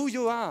discover who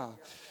you are.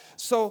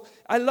 So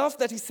I love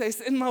that he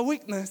says, in my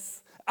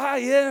weakness, I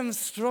am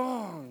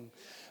strong.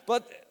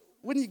 But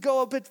when you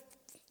go a bit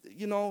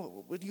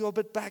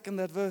back in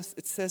that verse,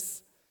 it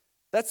says,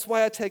 that's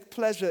why I take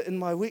pleasure in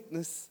my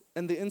weakness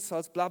and the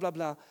insults, blah, blah,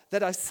 blah,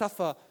 that I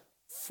suffer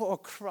for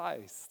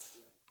Christ.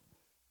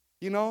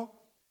 You know,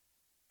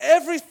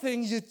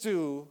 everything you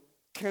do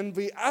can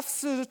be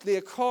absolutely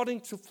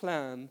according to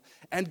plan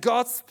and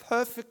God's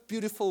perfect,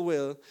 beautiful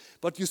will,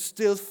 but you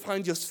still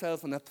find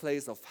yourself in a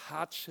place of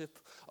hardship,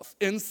 of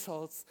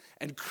insults,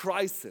 and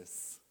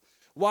crisis.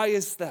 Why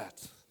is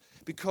that?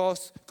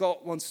 Because God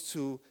wants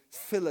to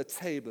fill a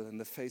table in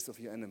the face of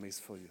your enemies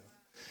for you.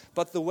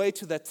 But the way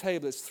to that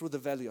table is through the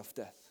valley of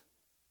death.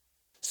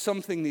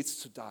 Something needs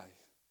to die.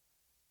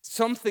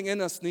 Something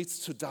in us needs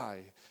to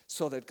die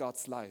so that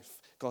God's life,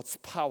 God's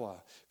power,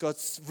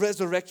 God's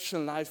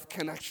resurrection life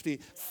can actually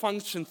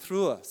function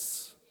through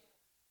us.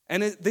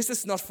 And this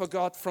is not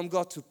from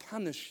God to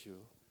punish you.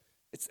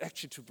 It's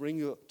actually to bring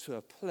you to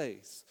a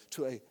place,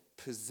 to a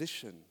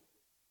position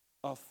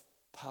of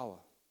power.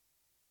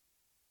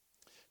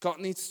 God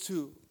needs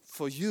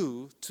for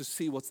you to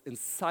see what's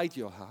inside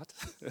your heart.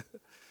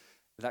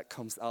 That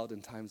comes out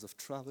in times of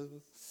trouble.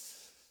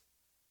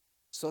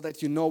 So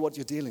that you know what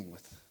you're dealing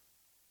with.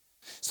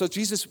 So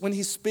Jesus, when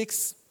he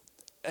speaks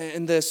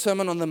in the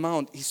Sermon on the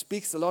Mount, he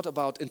speaks a lot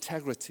about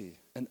integrity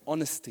and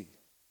honesty,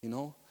 you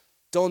know.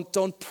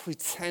 Don't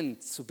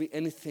pretend to be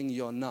anything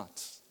you're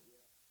not.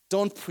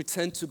 Don't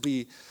pretend to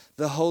be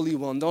the Holy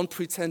One. Don't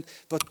pretend,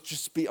 but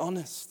just be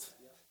honest.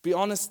 Be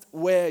honest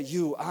where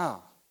you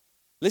are.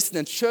 Listen,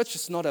 and church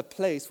is not a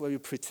place where we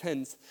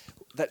pretend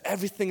that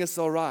everything is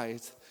all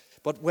right,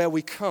 but where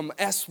we come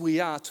as we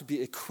are to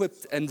be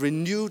equipped and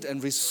renewed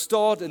and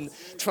restored and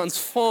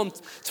transformed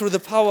through the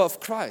power of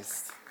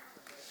Christ.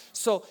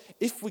 So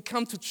if we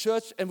come to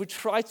church and we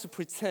try to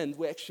pretend,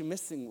 we're actually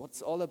missing what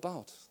it's all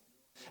about.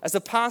 As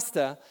a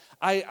pastor,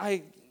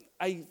 I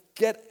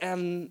get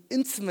an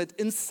intimate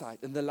insight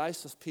in the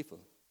lives of people.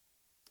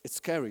 It's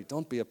scary.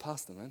 Don't be a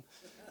pastor, man.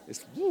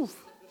 It's woo.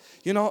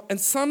 You know, and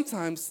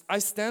sometimes I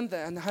stand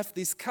there and have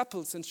these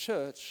couples in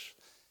church,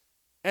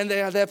 and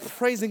they are there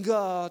praising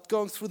God,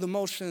 going through the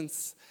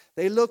motions.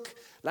 They look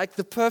like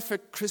the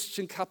perfect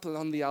Christian couple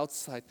on the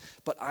outside,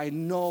 but I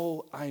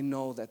know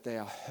that they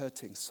are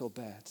hurting so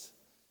bad.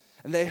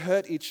 And they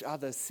hurt each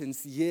other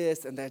since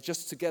years, and they're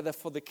just together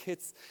for the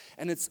kids.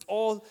 And it's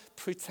all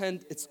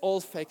pretend, it's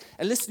all fake.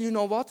 And listen, you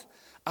know what?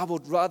 I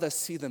would rather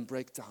see them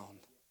break down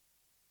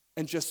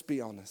and just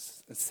be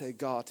honest and say,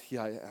 God, here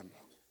I am.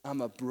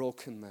 I'm a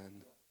broken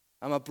man.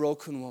 I'm a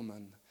broken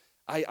woman.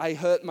 I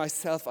hurt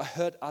myself. I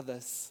hurt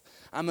others.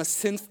 I'm a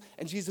sinner.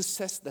 And Jesus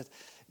says that,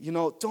 you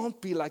know, don't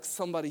be like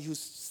somebody who's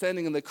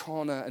standing in the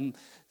corner and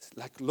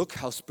like, look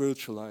how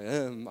spiritual I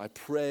am. I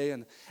pray.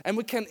 And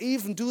we can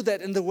even do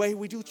that in the way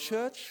we do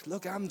church.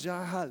 Look, I'm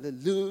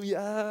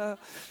hallelujah.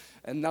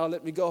 And now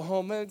let me go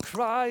home and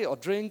cry or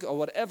drink or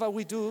whatever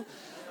we do.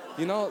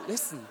 You know,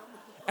 listen.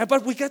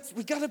 But we got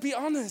to be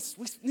honest.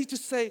 We need to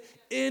say,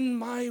 in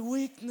my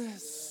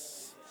weakness.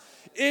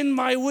 In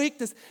my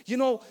weakness. You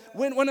know,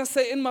 when I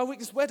say in my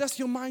weakness, where does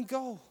your mind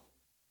go?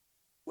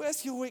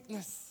 Where's your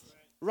weakness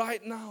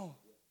right now?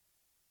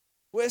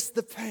 Where's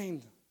the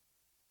pain?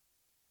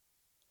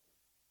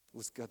 It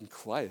was getting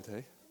quiet,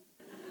 eh?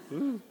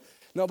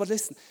 No, but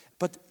listen.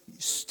 But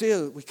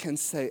still we can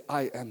say,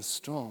 I am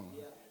strong.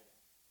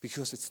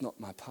 Because it's not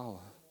my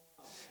power.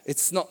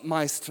 It's not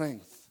my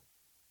strength.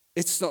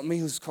 It's not me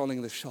who's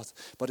calling the shots,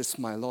 but it's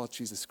my Lord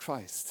Jesus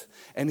Christ.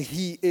 And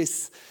he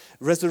is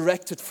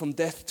resurrected from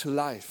death to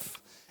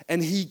life.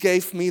 And he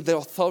gave me the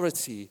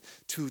authority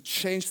to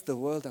change the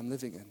world I'm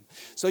living in.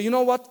 So you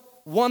know what?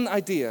 One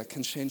idea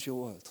can change your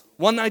world.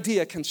 One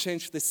idea can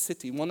change this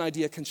city. One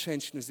idea can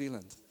change New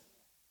Zealand.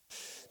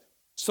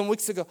 Some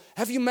weeks ago,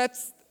 have you met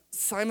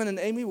Simon and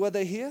Amy? Were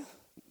they here?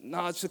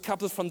 No, it's a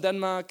couple from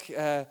Denmark.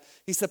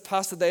 He's a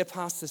pastor, they're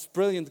pastors,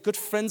 brilliant, good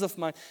friends of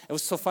mine. It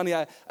was so funny,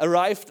 I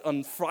arrived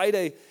on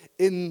Friday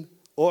in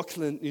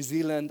Auckland, New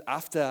Zealand,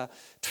 after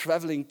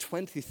traveling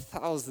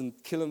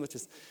 20,000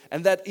 kilometers.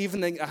 And that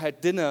evening I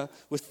had dinner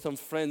with some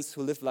friends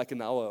who lived like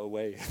an hour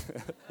away.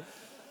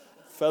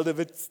 Felt a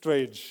bit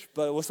strange,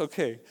 but it was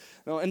okay.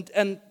 No,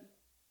 and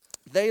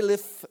they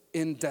live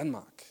in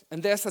Denmark.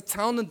 And there's a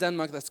town in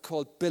Denmark that's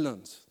called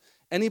Billund.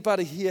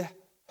 Anybody here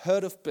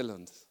heard of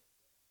Billund?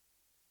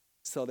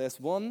 So there's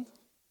one.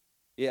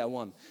 Yeah,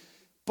 one.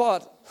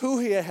 But who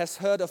here has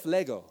heard of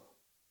Lego?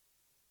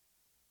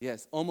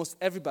 Yes, almost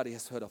everybody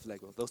has heard of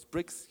Lego. Those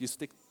bricks you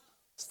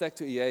stack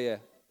to, yeah.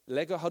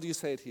 Lego, how do you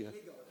say it here?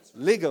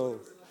 Lego.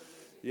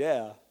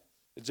 Yeah.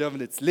 In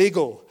German it's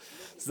Lego.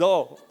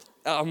 So,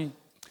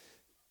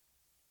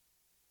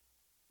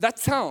 that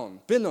town,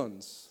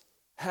 Billund,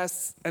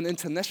 has an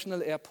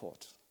international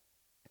airport.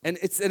 And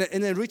it's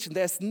in a region,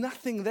 there's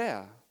nothing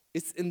there.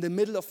 It's in the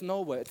middle of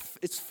nowhere.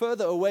 It's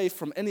further away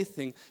from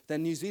anything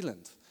than New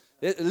Zealand.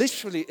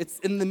 Literally, it's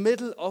in the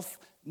middle of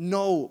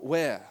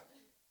nowhere.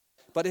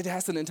 But it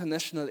has an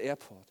international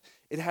airport.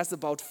 It has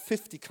about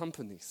 50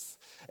 companies.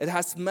 It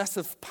has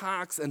massive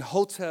parks and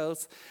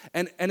hotels.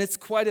 And it's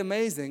quite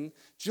amazing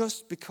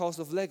just because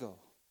of Lego.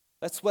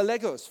 That's where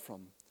Lego is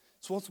from.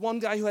 So it's one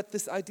guy who had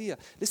this idea.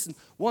 Listen,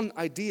 one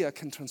idea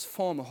can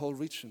transform a whole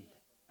region.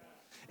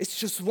 It's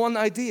just one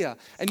idea.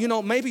 And you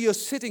know, maybe you're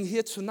sitting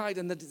here tonight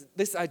and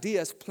this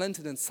idea is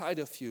planted inside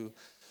of you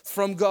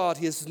from God.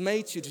 He has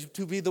made you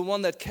to be the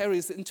one that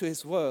carries it into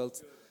his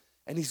world.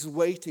 And he's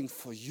waiting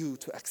for you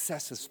to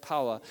access his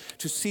power,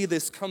 to see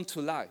this come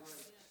to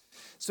life.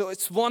 So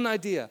it's one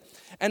idea.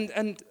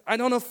 And I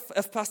don't know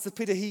if Pastor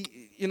Peter,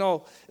 in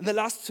the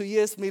last 2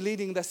 years, me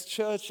leading this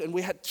church, and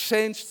we had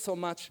changed so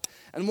much.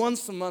 And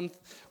once a month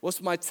was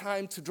my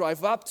time to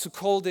drive up to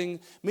Kolding,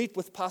 meet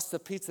with Pastor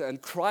Peter,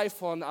 and cry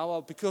for an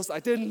hour because I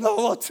didn't know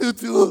what to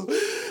do.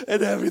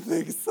 And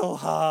everything is so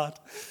hard.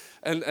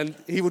 And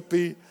he would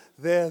be,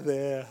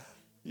 there,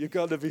 you're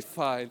going to be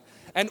fine.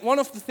 And one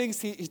of the things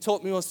he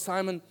taught me was,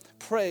 Simon,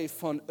 pray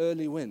for an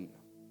early win.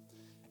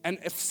 And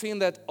I've seen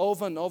that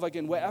over and over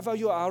again. Wherever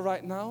you are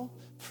right now,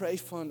 pray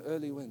for an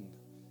early win.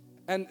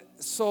 And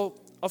so,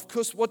 of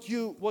course, what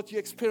you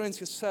experience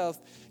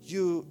yourself,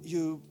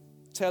 you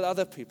tell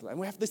other people. And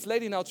we have this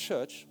lady in our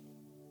church.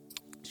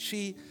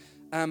 She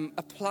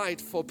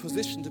applied for a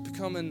position to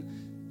become a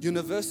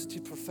university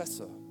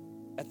professor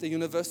at the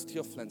University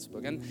of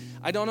Flensburg. And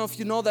I don't know if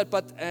you know that,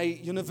 but a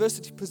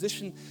university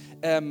position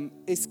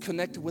is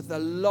connected with a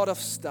lot of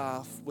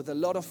staff, with a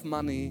lot of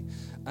money.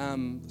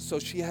 So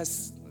she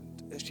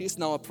is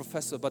now a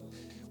professor, but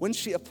when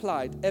she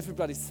applied,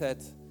 everybody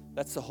said,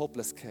 that's a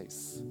hopeless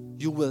case.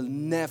 You will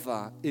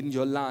never in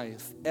your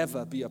life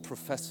ever be a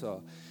professor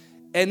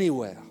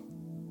anywhere.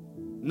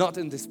 Not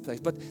in this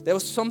place. But there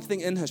was something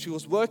in her. She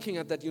was working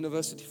at that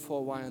university for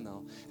a while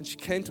now. And she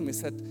came to me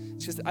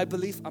and said, I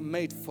believe I'm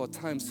made for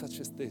times such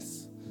as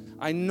this.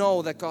 I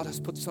know that God has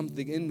put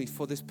something in me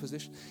for this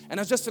position. And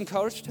I just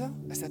encouraged her.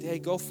 I said, hey,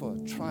 go for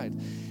it, try it.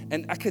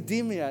 And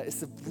academia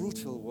is a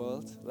brutal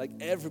world. Like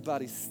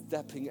everybody's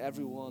stepping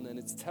everyone and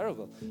it's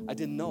terrible. I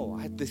didn't know.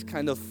 I had this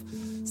kind of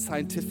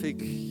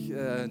scientific,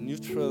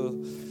 neutral,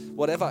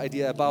 whatever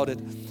idea about it.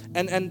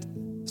 And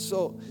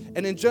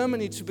in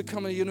Germany, to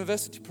become a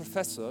university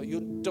professor,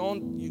 you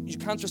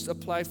can't just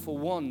apply for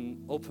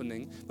one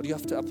opening, but you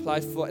have to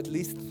apply for at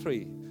least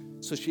 3.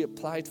 So she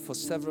applied for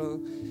several,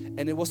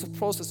 and it was a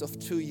process of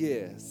 2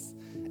 years.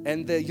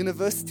 And the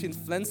university in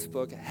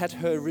Flensburg had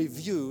her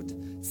reviewed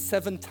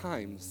 7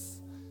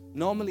 times.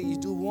 Normally you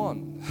do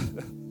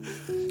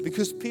 1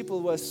 because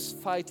people were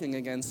fighting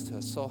against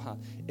her so hard.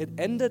 It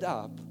ended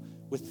up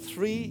with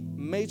 3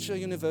 major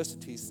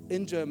universities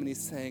in Germany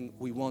saying,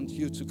 we want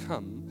you to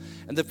come.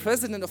 And the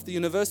president of the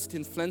university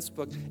in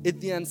Flensburg,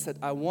 at the end, said,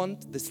 I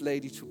want this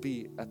lady to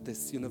be at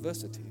this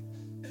university.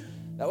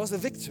 That was a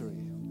victory.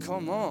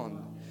 Come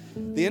on.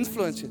 The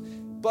influence.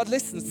 But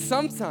listen,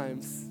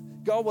 sometimes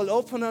God will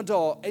open a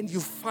door and you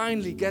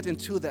finally get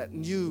into that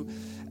new,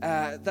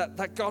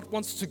 that God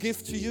wants to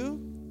give to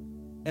you,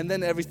 and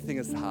then everything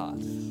is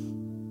hard.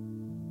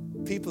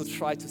 People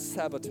try to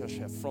sabotage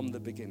her from the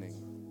beginning.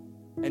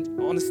 And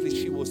honestly,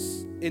 she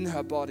was in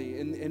her body,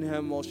 in her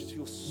emotions, she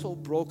was so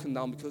broken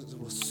down because it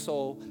was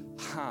so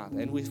hard.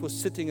 And we were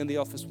sitting in the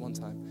office one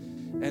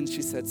time, and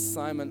she said,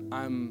 Simon,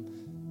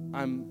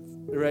 I'm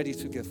ready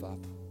to give up.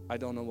 I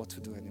don't know what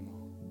to do anymore.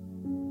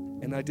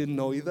 And I didn't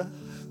know either.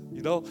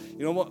 You know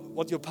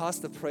what your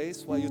pastor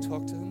prays while you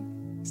talk to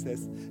him? He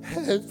says,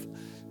 help,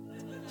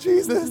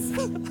 Jesus.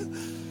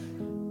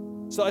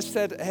 So I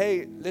said,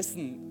 hey,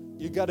 listen,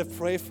 you got to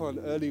pray for an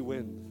early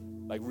win.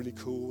 Like really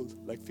cool,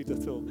 like Peter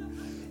told me.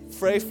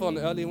 Pray for an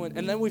early win.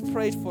 And then we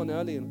prayed for an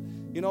early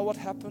win. You know what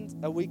happened?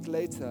 A week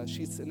later,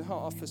 she's in her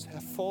office, her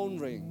phone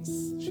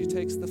rings. She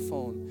takes the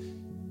phone.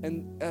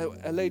 And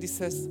a lady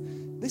says,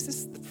 this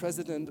is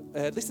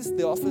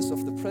the office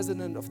of the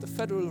President of the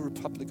Federal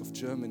Republic of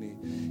Germany.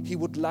 He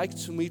would like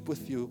to meet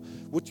with you.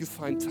 Would you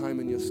find time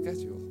in your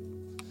schedule?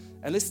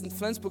 And listen,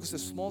 Flensburg is a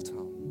small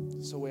town.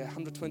 So we're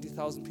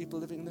 120,000 people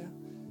living there.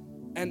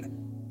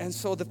 And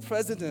so the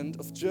President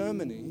of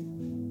Germany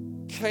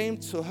came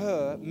to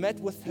her, met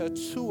with her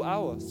 2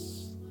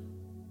 hours.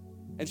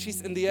 And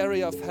she's in the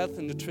area of health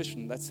and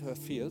nutrition. That's her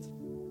field.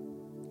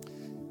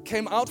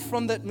 Came out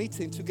from that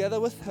meeting together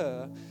with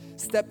her,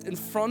 stepped in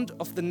front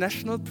of the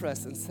national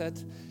press and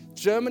said,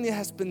 Germany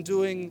has been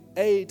doing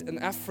aid in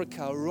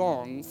Africa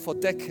wrong for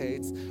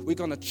decades. We're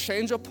going to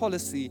change our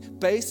policy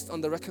based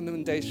on the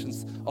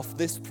recommendations of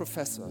this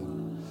professor.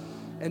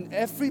 And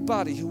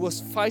everybody who was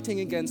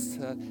fighting against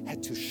her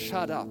had to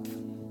shut up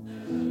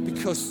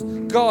because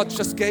God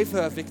just gave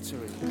her a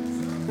victory.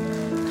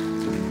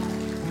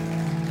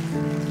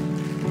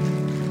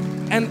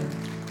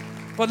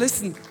 But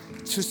listen,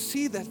 to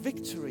see that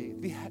victory,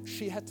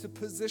 she had to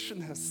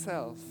position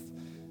herself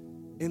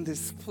in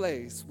this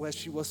place where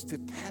she was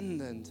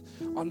dependent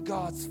on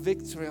God's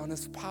victory, on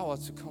His power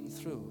to come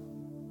through.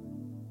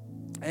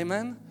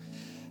 Amen?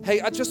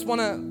 Hey, I just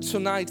want to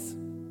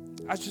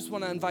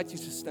invite you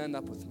to stand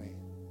up with me.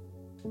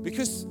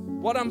 Because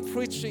what I'm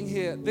preaching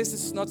here, this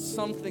is not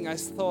something I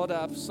thought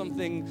up,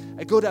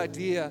 a good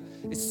idea.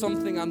 It's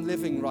something I'm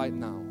living right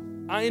now.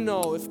 I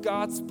know if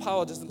God's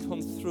power doesn't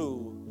come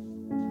through,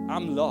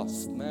 I'm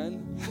lost,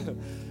 man.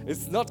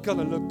 It's not going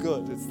to look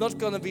good. It's not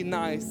going to be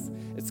nice.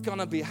 It's going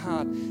to be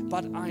hard.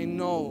 But I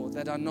know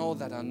that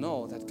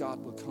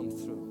God will come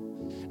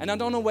through. And I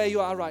don't know where you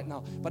are right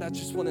now, but I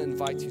just want to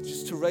invite you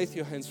just to raise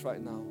your hands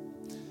right now.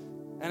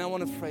 And I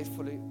want to pray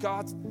fully.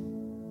 God,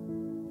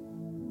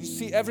 you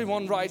see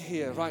everyone right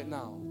here, right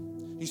now.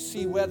 You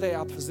see where they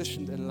are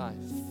positioned in life.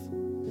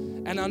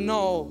 And I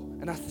know,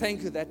 and I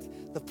thank you that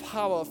the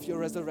power of your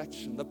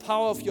resurrection, the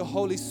power of your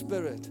Holy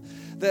Spirit,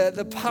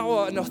 the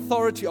power and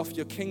authority of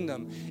your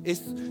kingdom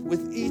is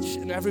with each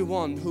and every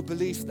one who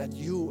believes that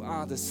you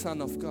are the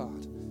Son of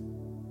God.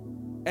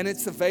 And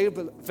it's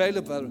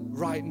available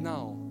right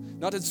now.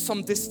 Not in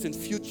some distant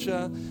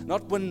future,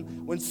 not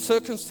when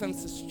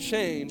circumstances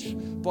change,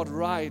 but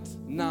right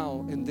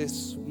now in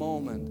this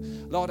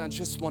moment. Lord, I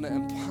just want to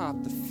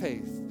impart the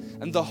faith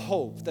and the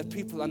hope that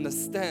people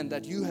understand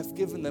that you have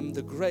given them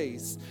the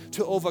grace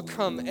to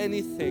overcome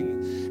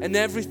anything and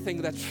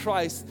everything that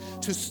tries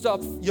to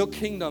stop your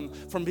kingdom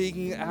from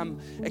being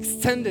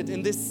extended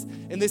in this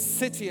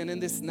city and in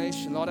this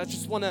nation. Lord, I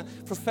just want to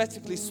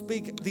prophetically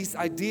speak these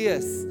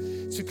ideas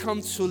to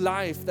come to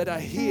life that are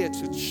here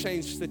to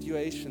change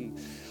situation.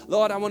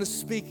 Lord, I want to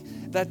speak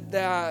that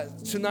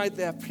tonight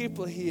there are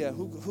people here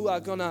who are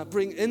going to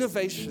bring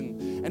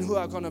innovation and who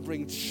are going to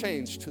bring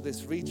change to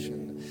this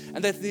region.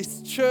 And that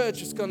this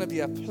church is going to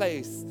be a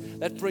place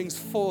that brings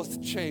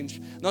forth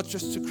change, not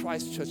just to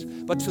Christ Church,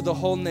 but to the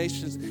whole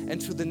nations and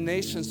to the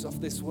nations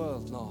of this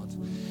world, Lord.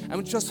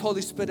 And just,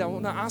 Holy Spirit, I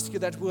want to ask you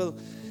that will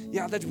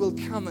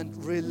come and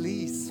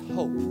release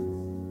hope.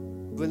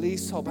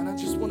 Release hope. And I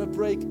just want to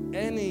break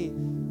any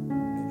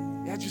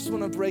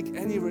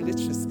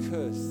religious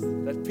curse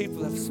that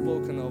people have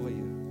spoken over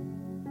you.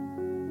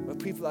 Where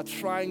people are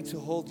trying to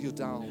hold you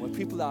down, where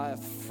people are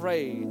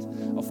afraid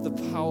of the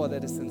power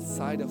that is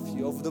inside of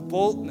you, of the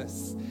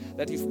boldness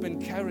that you've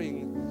been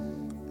carrying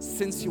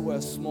since you were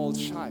a small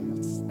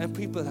child. And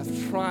people have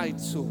tried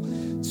to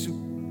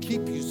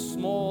keep you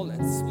small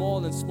and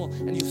small and small,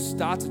 and you've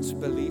started to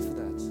believe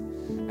that.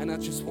 And I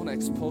just want to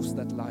expose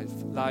that lie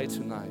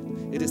tonight.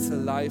 It is a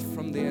lie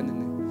from the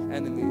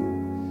enemy.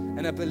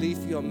 And I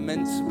believe you're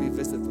meant to be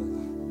visible.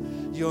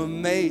 You're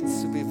made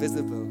to be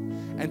visible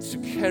and to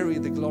carry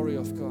the glory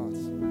of God.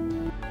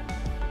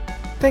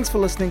 Thanks for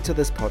listening to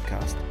this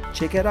podcast.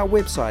 Check out our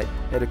website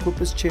at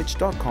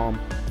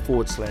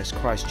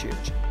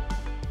equipperschurch.com/Christchurch.